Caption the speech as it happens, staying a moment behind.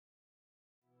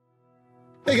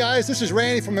Hey guys, this is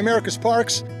Randy from America's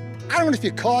Parks. I don't know if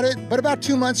you caught it, but about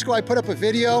 2 months ago I put up a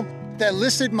video that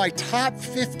listed my top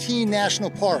 15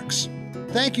 national parks.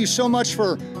 Thank you so much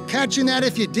for catching that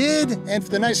if you did, and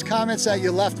for the nice comments that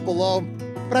you left below.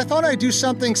 But I thought I'd do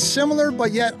something similar,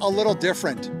 but yet a little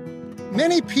different.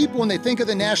 Many people, when they think of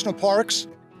the national parks,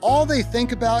 all they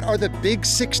think about are the big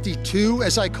 62,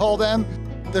 as I call them,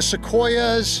 the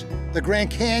Sequoias, the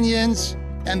Grand Canyons,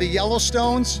 and the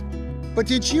Yellowstones. But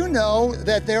did you know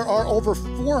that there are over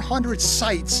 400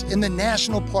 sites in the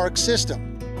national park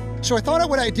system? So I thought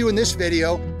what I'd do in this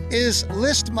video is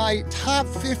list my top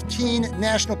 15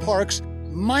 national parks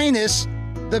minus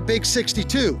the big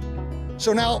 62.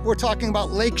 So now we're talking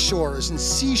about lake shores and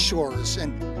seashores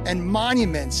and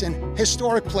monuments and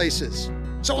historic places.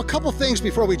 So a couple things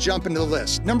before we jump into the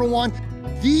list. Number one,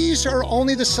 these are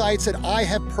only the sites that I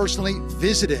have personally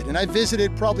visited, and I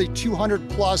visited probably 200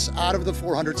 plus out of the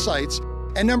 400 sites.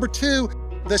 And number two,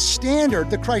 the standard,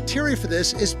 the criteria for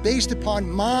this is based upon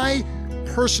my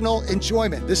personal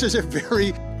enjoyment. This is a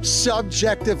very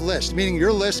subjective list, meaning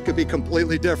your list could be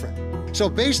completely different. So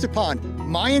based upon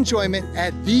my enjoyment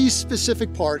at these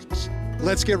specific parks,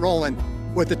 let's get rolling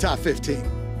with the top 15.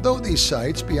 Though these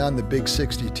sites, beyond the big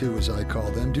 62 as I call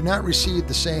them, do not receive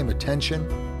the same attention,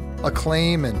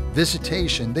 acclaim, and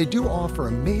visitation, they do offer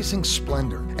amazing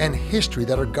splendor and history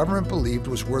that our government believed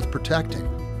was worth protecting.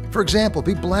 For example,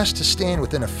 be blessed to stand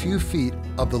within a few feet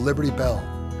of the Liberty Bell,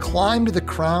 climb to the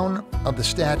crown of the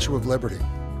Statue of Liberty,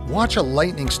 watch a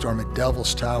lightning storm at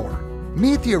Devil's Tower,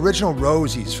 meet the original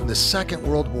Rosies from the Second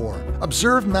World War,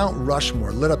 observe Mount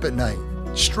Rushmore lit up at night,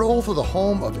 stroll through the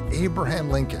home of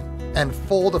Abraham Lincoln, and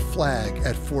fold a flag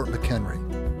at Fort McHenry.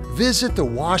 Visit the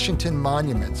Washington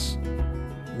monuments.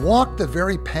 Walk the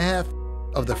very path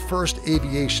of the first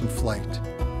aviation flight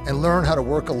and learn how to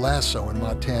work a lasso in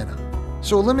Montana.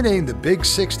 So eliminating the big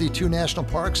 62 national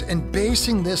parks and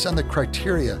basing this on the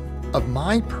criteria of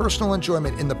my personal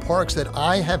enjoyment in the parks that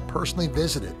I have personally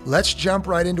visited, let's jump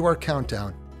right into our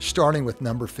countdown, starting with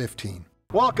number 15.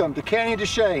 Welcome to Canyon de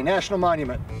Chelly National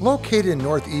Monument. Located in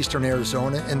northeastern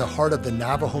Arizona in the heart of the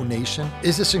Navajo Nation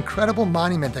is this incredible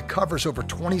monument that covers over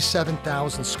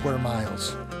 27,000 square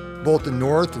miles. Both the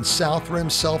north and south rim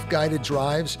self-guided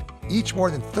drives, each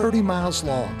more than 30 miles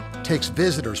long, takes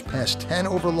visitors past 10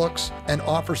 overlooks and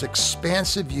offers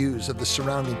expansive views of the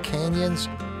surrounding canyons,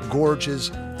 gorges,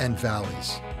 and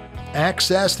valleys.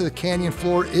 Access to the canyon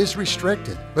floor is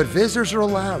restricted, but visitors are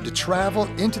allowed to travel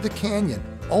into the canyon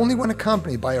only when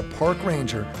accompanied by a park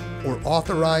ranger or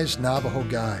authorized Navajo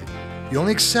guide. The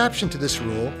only exception to this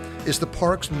rule is the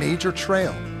park's major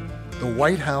trail, the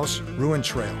White House Ruin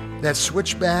Trail, that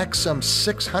switched back some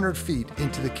 600 feet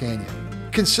into the canyon.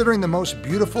 Considering the most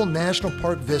beautiful national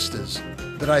park vistas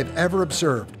that I've ever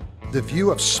observed, the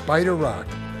view of Spider Rock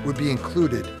would be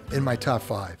included in my top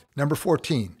 5. Number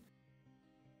 14.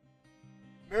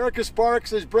 America's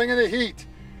Parks is bringing the heat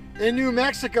in New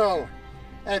Mexico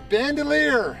at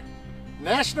Bandelier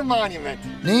National Monument.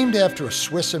 Named after a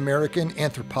Swiss-American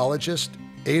anthropologist,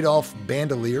 Adolf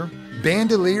Bandelier,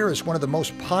 Bandelier is one of the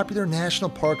most popular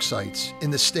national park sites in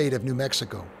the state of New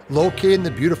Mexico. Located in the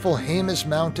beautiful Jemez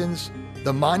Mountains,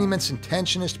 the monument's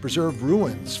intention is to preserve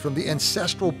ruins from the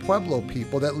ancestral Pueblo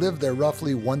people that lived there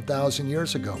roughly 1,000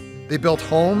 years ago. They built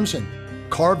homes and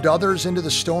carved others into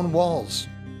the stone walls.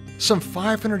 Some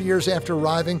 500 years after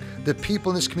arriving, the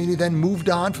people in this community then moved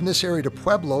on from this area to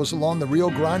pueblos along the Rio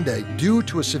Grande due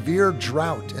to a severe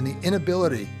drought and the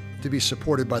inability to be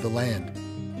supported by the land.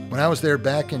 When I was there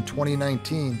back in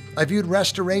 2019, I viewed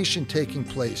restoration taking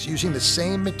place using the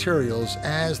same materials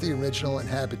as the original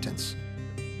inhabitants.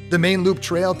 The main loop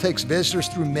trail takes visitors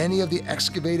through many of the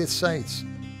excavated sites.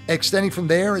 Extending from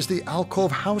there is the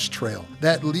Alcove House Trail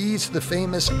that leads to the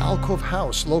famous Alcove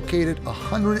House located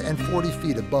 140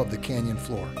 feet above the canyon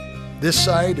floor. This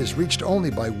site is reached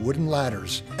only by wooden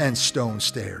ladders and stone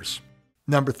stairs.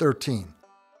 Number 13.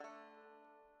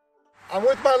 I'm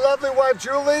with my lovely wife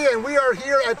Julie, and we are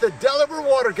here at the Delaware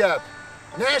Water Gap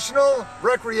National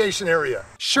Recreation Area.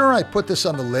 Sure, I put this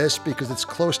on the list because it's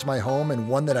close to my home and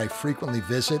one that I frequently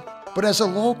visit. But as a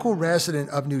local resident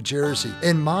of New Jersey,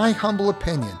 in my humble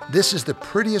opinion, this is the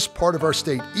prettiest part of our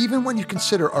state, even when you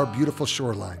consider our beautiful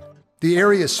shoreline. The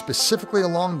area is specifically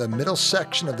along the middle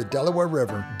section of the Delaware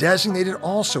River, designated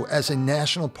also as a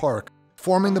national park,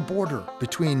 forming the border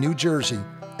between New Jersey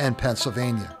and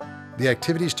Pennsylvania. The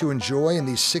activities to enjoy in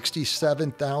these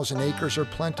 67,000 acres are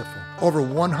plentiful. Over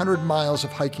 100 miles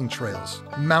of hiking trails,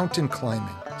 mountain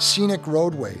climbing, scenic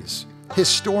roadways,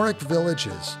 historic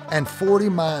villages, and 40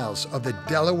 miles of the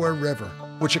Delaware River,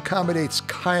 which accommodates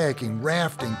kayaking,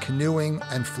 rafting, canoeing,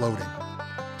 and floating.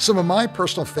 Some of my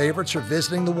personal favorites are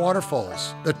visiting the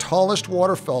waterfalls. The tallest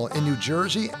waterfall in New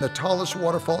Jersey and the tallest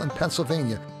waterfall in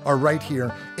Pennsylvania are right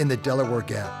here in the Delaware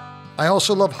Gap. I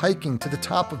also love hiking to the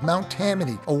top of Mount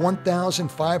Tammany, a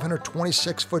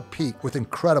 1,526-foot peak with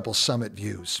incredible summit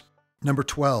views. Number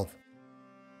 12.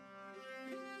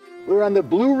 We're on the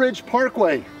Blue Ridge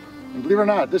Parkway. And believe it or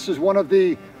not, this is one of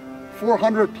the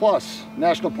 400 plus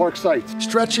national park sites.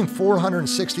 Stretching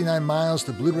 469 miles,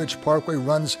 the Blue Ridge Parkway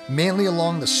runs mainly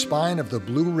along the spine of the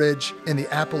Blue Ridge in the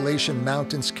Appalachian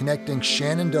Mountains, connecting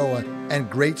Shenandoah and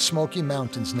Great Smoky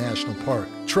Mountains National Park.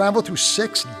 Travel through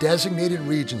 6 designated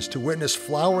regions to witness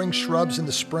flowering shrubs in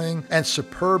the spring and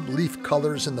superb leaf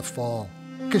colors in the fall.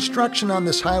 Construction on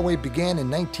this highway began in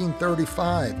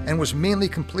 1935 and was mainly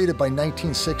completed by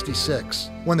 1966.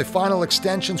 When the final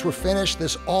extensions were finished,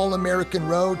 this all-American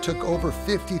road took over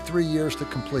 53 years to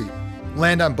complete.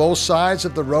 Land on both sides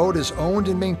of the road is owned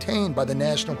and maintained by the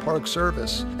National Park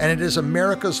Service, and it is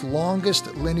America's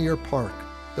longest linear park.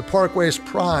 The parkway is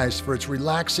prized for its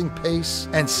relaxing pace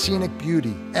and scenic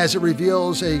beauty as it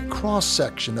reveals a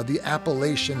cross-section of the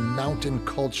Appalachian mountain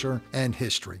culture and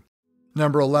history.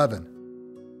 Number 11.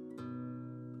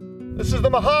 This is the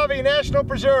Mojave National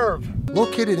Preserve.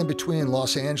 Located in between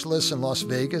Los Angeles and Las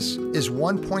Vegas is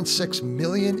 1.6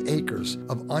 million acres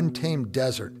of untamed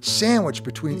desert, sandwiched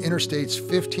between Interstates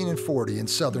 15 and 40 in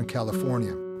Southern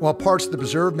California. While parts of the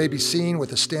preserve may be seen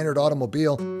with a standard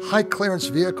automobile, high-clearance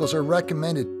vehicles are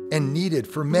recommended and needed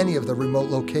for many of the remote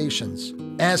locations.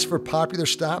 As for popular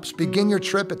stops, begin your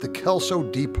trip at the Kelso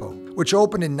Depot, which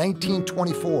opened in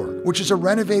 1924, which is a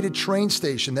renovated train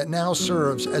station that now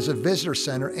serves as a visitor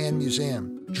center and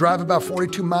museum. Drive about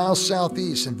 42 miles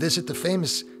southeast and visit the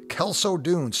famous Kelso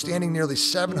Dunes, standing nearly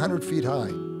 700 feet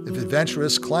high. If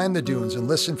adventurous, climb the dunes and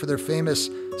listen for their famous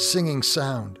singing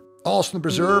sound. Also in the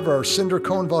preserve are cinder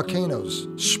cone volcanoes,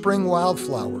 spring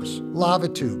wildflowers, lava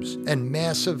tubes, and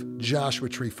massive Joshua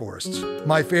tree forests.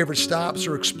 My favorite stops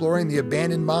are exploring the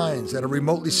abandoned mines that are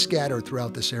remotely scattered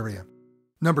throughout this area.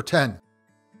 Number 10.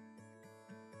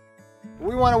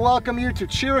 We want to welcome you to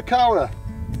Chiricahua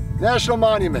National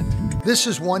Monument. This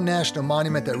is one national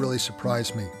monument that really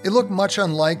surprised me. It looked much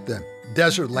unlike the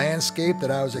desert landscape that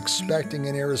I was expecting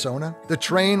in Arizona. The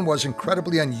terrain was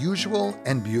incredibly unusual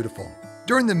and beautiful.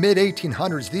 During the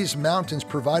mid-1800s, these mountains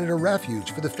provided a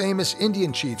refuge for the famous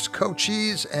Indian chiefs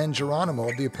Cochise and Geronimo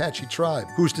of the Apache tribe,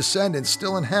 whose descendants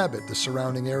still inhabit the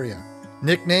surrounding area.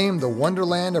 Nicknamed the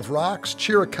Wonderland of Rocks,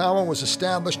 Chiricahua was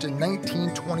established in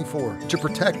 1924 to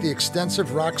protect the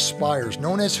extensive rock spires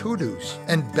known as hoodoos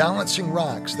and balancing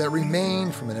rocks that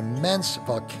remain from an immense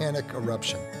volcanic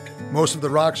eruption. Most of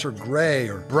the rocks are gray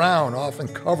or brown, often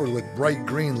covered with bright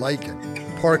green lichen.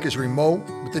 The park is remote,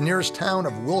 with the nearest town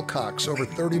of Wilcox over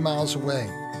 30 miles away.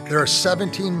 There are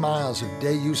 17 miles of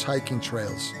day-use hiking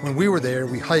trails. When we were there,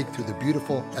 we hiked through the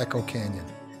beautiful Echo Canyon.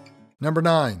 Number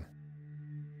 9.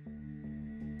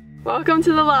 Welcome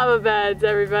to the lava beds,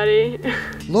 everybody.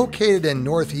 Located in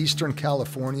northeastern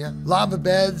California, Lava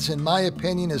Beds, in my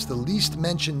opinion, is the least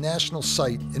mentioned national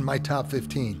site in my top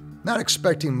 15. Not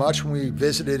expecting much when we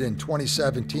visited in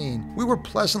 2017, we were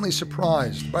pleasantly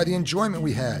surprised by the enjoyment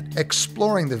we had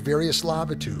exploring the various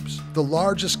lava tubes, the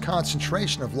largest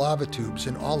concentration of lava tubes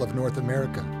in all of North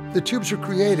America. The tubes were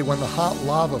created when the hot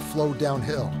lava flowed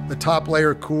downhill. The top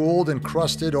layer cooled and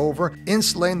crusted over,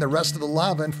 insulating the rest of the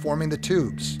lava and forming the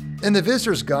tubes. In the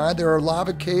visitor's guide, there are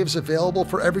lava caves available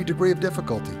for every degree of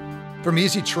difficulty. From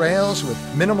easy trails with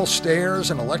minimal stairs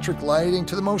and electric lighting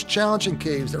to the most challenging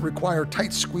caves that require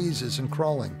tight squeezes and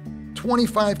crawling.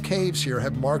 25 caves here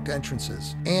have marked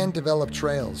entrances and developed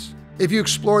trails. If you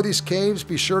explore these caves,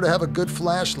 be sure to have a good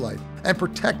flashlight and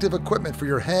protective equipment for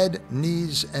your head,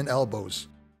 knees, and elbows.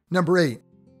 Number 8.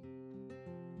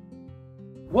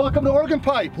 Welcome to Organ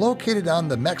Pipe. Located on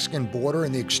the Mexican border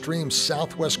in the extreme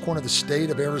southwest corner of the state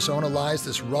of Arizona lies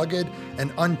this rugged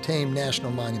and untamed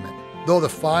national monument. Though the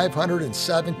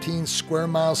 517 square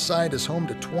mile site is home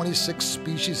to 26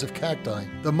 species of cacti,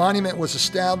 the monument was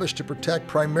established to protect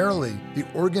primarily the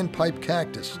Organ pipe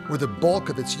cactus, where the bulk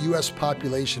of its U.S.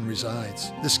 population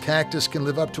resides. This cactus can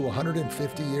live up to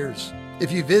 150 years.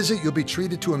 If you visit, you'll be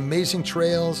treated to amazing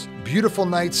trails, beautiful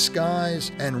night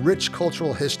skies, and rich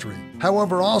cultural history.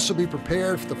 However, also be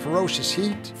prepared for the ferocious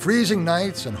heat, freezing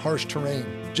nights, and harsh terrain.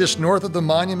 Just north of the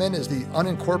monument is the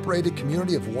unincorporated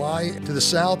community of Y. To the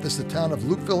south is the town of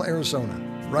Lukeville, Arizona,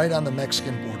 right on the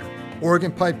Mexican border.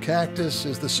 Organ pipe cactus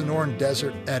is the Sonoran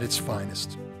Desert at its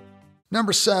finest.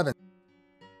 Number 7.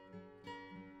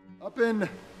 Up in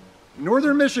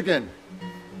northern Michigan,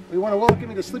 we want to welcome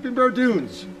you to Sleeping Bear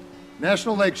Dunes.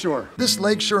 National Lakeshore. This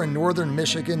lakeshore in northern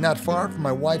Michigan, not far from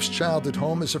my wife's childhood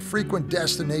home, is a frequent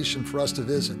destination for us to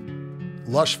visit.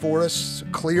 Lush forests,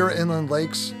 clear inland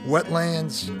lakes,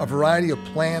 wetlands, a variety of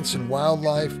plants and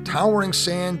wildlife, towering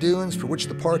sand dunes for which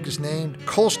the park is named,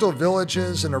 coastal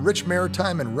villages, and a rich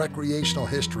maritime and recreational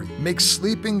history make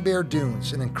Sleeping Bear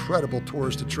Dunes an incredible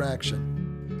tourist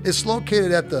attraction. It's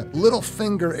located at the Little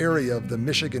Finger area of the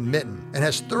Michigan Mitten and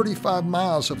has 35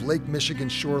 miles of Lake Michigan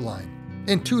shoreline.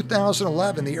 In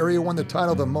 2011, the area won the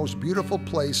title of the most beautiful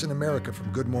place in America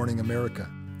from Good Morning America.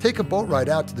 Take a boat ride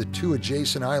out to the two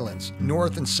adjacent islands,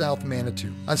 North and South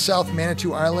Manitou. On South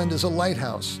Manitou Island is a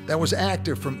lighthouse that was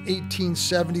active from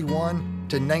 1871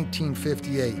 to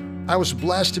 1958. I was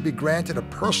blessed to be granted a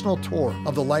personal tour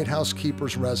of the lighthouse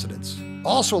keeper's residence.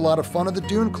 Also a lot of fun at the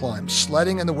dune climb,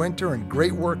 sledding in the winter and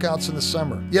great workouts in the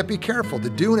summer. Yet be careful,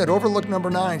 the dune at Overlook Number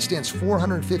 9 stands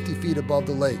 450 feet above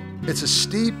the lake. It's a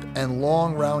steep and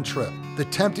long round trip. The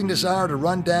tempting desire to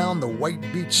run down the white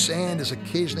beach sand is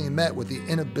occasionally met with the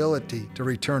inability to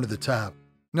return to the top.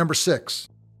 Number 6.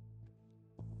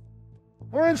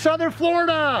 We're in southern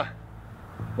Florida.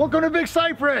 Welcome to Big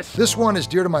Cypress. This one is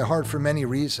dear to my heart for many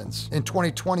reasons. In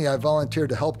 2020, I volunteered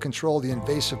to help control the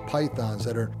invasive pythons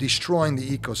that are destroying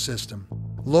the ecosystem.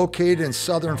 Located in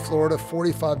southern Florida,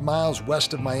 45 miles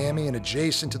west of Miami and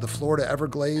adjacent to the Florida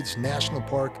Everglades National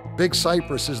Park, Big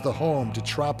Cypress is the home to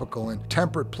tropical and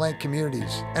temperate plant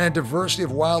communities and a diversity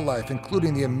of wildlife,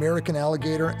 including the American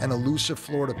alligator and elusive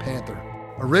Florida panther.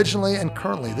 Originally and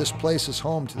currently, this place is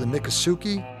home to the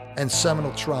Miccosukee and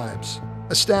Seminole tribes.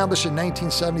 Established in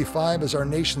 1975 as our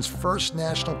nation's first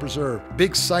national preserve,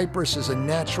 Big Cypress is a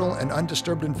natural and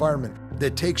undisturbed environment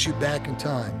that takes you back in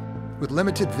time. With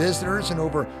limited visitors and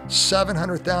over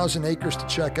 700,000 acres to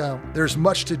check out, there's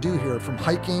much to do here, from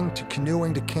hiking to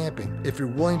canoeing to camping, if you're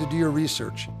willing to do your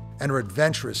research and are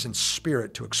adventurous in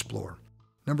spirit to explore.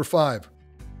 Number 5.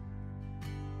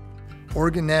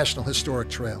 Oregon National Historic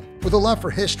Trail. With a love for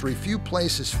history, few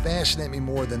places fascinate me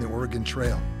more than the Oregon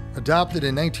Trail. Adopted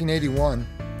in 1981,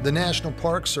 the National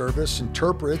Park Service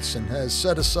interprets and has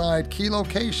set aside key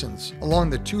locations along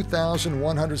the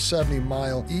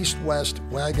 2,170-mile east-west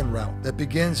wagon route that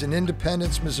begins in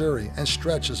Independence, Missouri and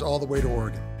stretches all the way to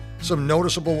Oregon. Some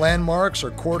noticeable landmarks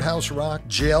are Courthouse Rock,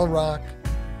 Jail Rock,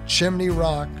 Chimney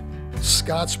Rock,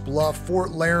 Scotts Bluff,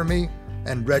 Fort Laramie,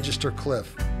 and Register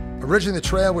Cliff. Originally, the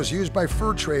trail was used by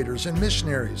fur traders and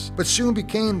missionaries, but soon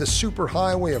became the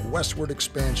superhighway of westward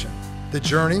expansion. The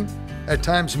journey, at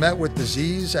times met with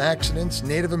disease, accidents,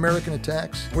 Native American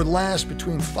attacks, would last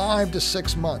between 5 to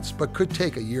 6 months, but could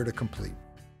take a year to complete.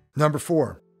 Number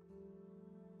 4.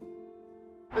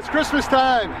 It's Christmas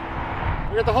time.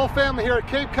 We got the whole family here at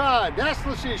Cape Cod,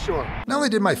 National Seashore. Not only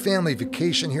did my family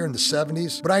vacation here in the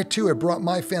 70s, but I too have brought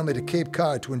my family to Cape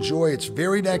Cod to enjoy its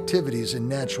varied activities and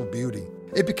natural beauty.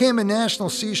 It became a national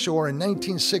seashore in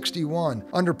 1961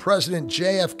 under President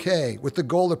JFK with the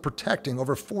goal of protecting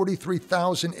over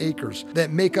 43,000 acres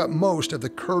that make up most of the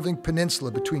curving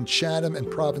peninsula between Chatham and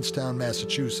Provincetown,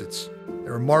 Massachusetts.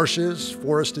 There are marshes,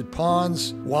 forested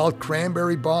ponds, wild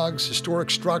cranberry bogs, historic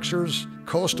structures,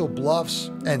 coastal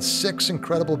bluffs, and 6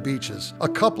 incredible beaches, a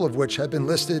couple of which have been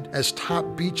listed as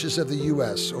top beaches of the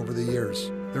U.S. over the years.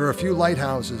 There are a few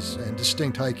lighthouses and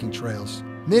distinct hiking trails.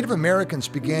 Native Americans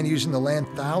began using the land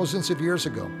thousands of years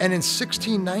ago, and in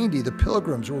 1690 the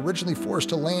Pilgrims were originally forced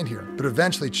to land here, but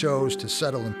eventually chose to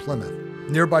settle in Plymouth.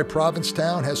 Nearby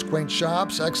Provincetown has quaint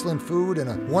shops, excellent food, and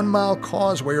a 1-mile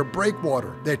causeway or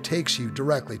breakwater that takes you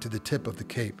directly to the tip of the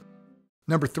Cape.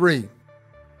 Number 3.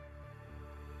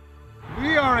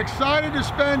 We are excited to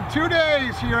spend 2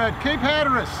 days here at Cape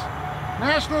Hatteras,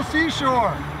 National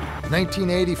Seashore.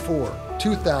 1984,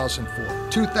 2004,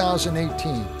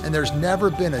 2018, and there's never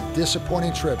been a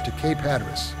disappointing trip to Cape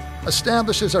Hatteras.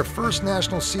 Established as our first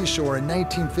national seashore in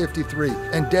 1953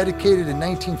 and dedicated in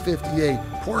 1958,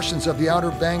 portions of the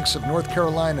outer banks of North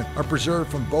Carolina are preserved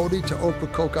from Bodie to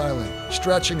Ocracoke Island,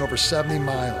 stretching over 70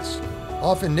 miles.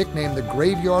 Often nicknamed the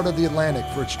graveyard of the Atlantic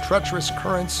for its treacherous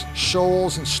currents,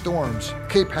 shoals, and storms,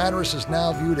 Cape Hatteras is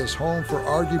now viewed as home for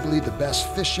arguably the best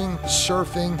fishing,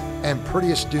 surfing, and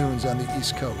prettiest dunes on the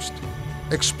East Coast.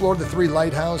 Explore the 3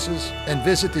 lighthouses and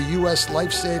visit the U.S.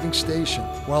 Life-Saving Station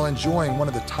while enjoying one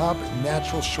of the top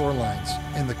natural shorelines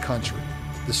in the country.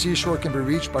 The seashore can be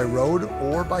reached by road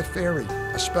or by ferry.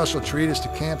 A special treat is to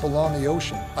camp along the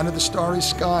ocean, under the starry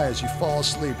sky as you fall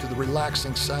asleep to the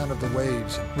relaxing sound of the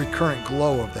waves and recurrent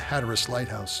glow of the Hatteras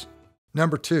Lighthouse.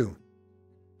 Number 2.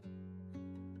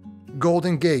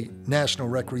 Golden Gate National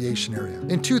Recreation Area.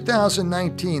 In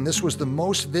 2019, this was the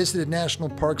most visited national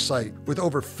park site with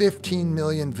over 15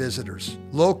 million visitors.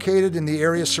 Located in the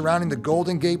area surrounding the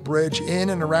Golden Gate Bridge in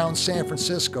and around San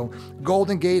Francisco,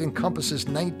 Golden Gate encompasses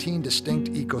 19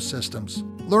 distinct ecosystems.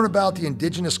 Learn about the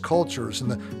indigenous cultures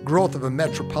and the growth of a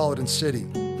metropolitan city.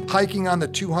 Hiking on the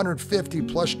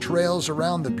 250-plus trails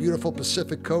around the beautiful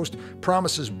Pacific coast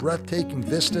promises breathtaking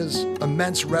vistas,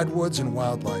 immense redwoods, and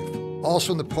wildlife.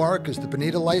 Also in the park is the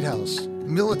Bonita Lighthouse,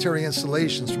 military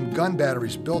installations from gun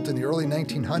batteries built in the early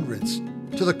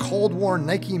 1900s, to the Cold War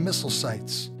Nike missile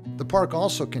sites. The park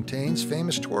also contains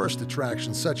famous tourist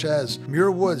attractions such as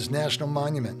Muir Woods National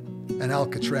Monument and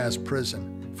Alcatraz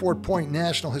Prison. Fort Point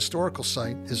National Historical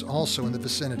Site is also in the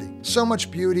vicinity. So much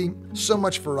beauty, so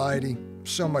much variety,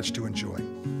 so much to enjoy.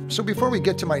 So before we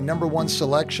get to my #1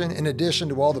 selection, in addition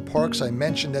to all the parks I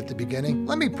mentioned at the beginning,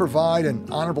 let me provide an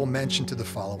honorable mention to the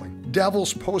following.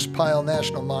 Devil's Postpile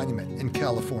National Monument in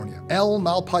California. El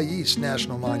Malpais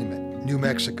National Monument, New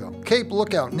Mexico. Cape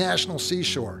Lookout National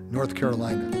Seashore, North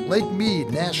Carolina. Lake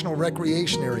Mead National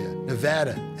Recreation Area,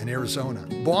 Nevada and Arizona.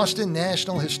 Boston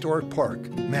National Historic Park,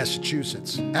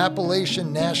 Massachusetts.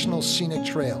 Appalachian National Scenic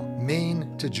Trail, Maine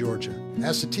to Georgia.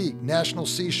 Assateague National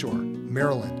Seashore,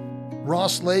 Maryland.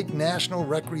 Ross Lake National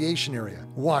Recreation Area,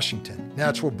 Washington.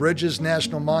 Natural Bridges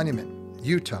National Monument,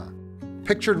 Utah.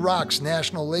 Pictured Rocks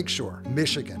National Lakeshore,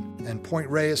 Michigan. And Point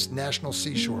Reyes National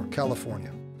Seashore,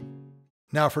 California.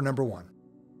 Now for #1.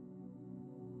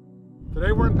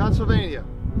 Today we're in Pennsylvania,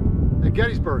 at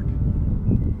Gettysburg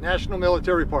National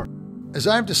Military Park. As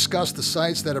I've discussed the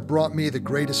sites that have brought me the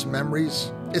greatest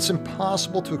memories, it's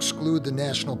impossible to exclude the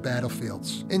national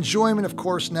battlefields. Enjoyment, of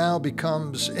course, now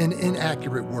becomes an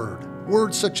inaccurate word.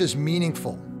 Words such as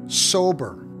meaningful,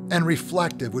 sober, and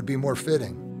reflective would be more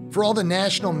fitting. For all the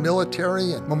national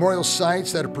military and memorial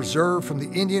sites that are preserved from the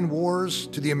Indian Wars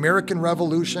to the American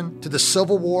Revolution to the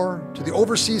Civil War to the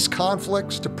overseas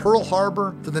conflicts to Pearl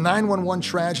Harbor to the 9/11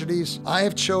 tragedies, I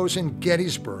have chosen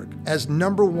Gettysburg as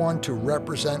 #1 to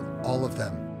represent all of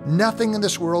them. Nothing in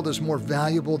this world is more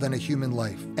valuable than a human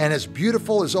life. And as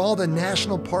beautiful as all the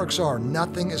national parks are,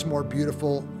 nothing is more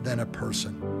beautiful than a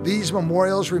person. These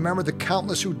memorials remember the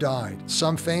countless who died,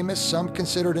 some famous, some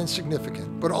considered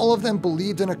insignificant, but all of them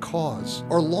believed in a cause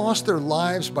or lost their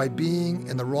lives by being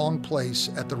in the wrong place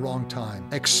at the wrong time,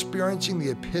 experiencing the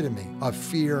epitome of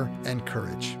fear and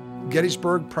courage.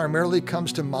 Gettysburg primarily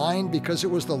comes to mind because it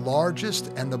was the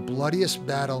largest and the bloodiest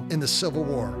battle in the Civil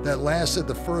War that lasted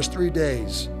the first 3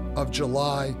 days of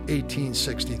July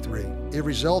 1863. It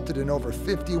resulted in over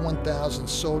 51,000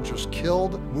 soldiers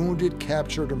killed, wounded,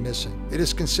 captured, or missing. It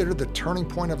is considered the turning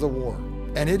point of the war,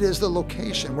 and it is the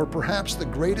location where perhaps the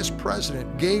greatest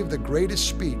president gave the greatest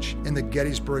speech in the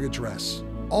Gettysburg Address.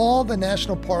 All the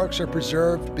national parks are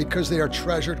preserved because they are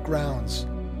treasured grounds,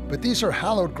 but these are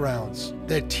hallowed grounds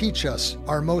that teach us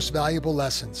our most valuable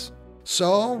lessons.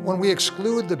 So, when we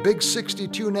exclude the big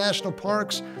 62 national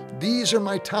parks, these are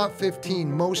my top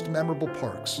 15 most memorable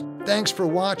parks. Thanks for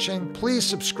watching. Please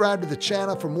subscribe to the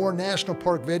channel for more national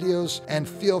park videos and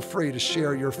feel free to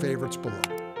share your favorites below.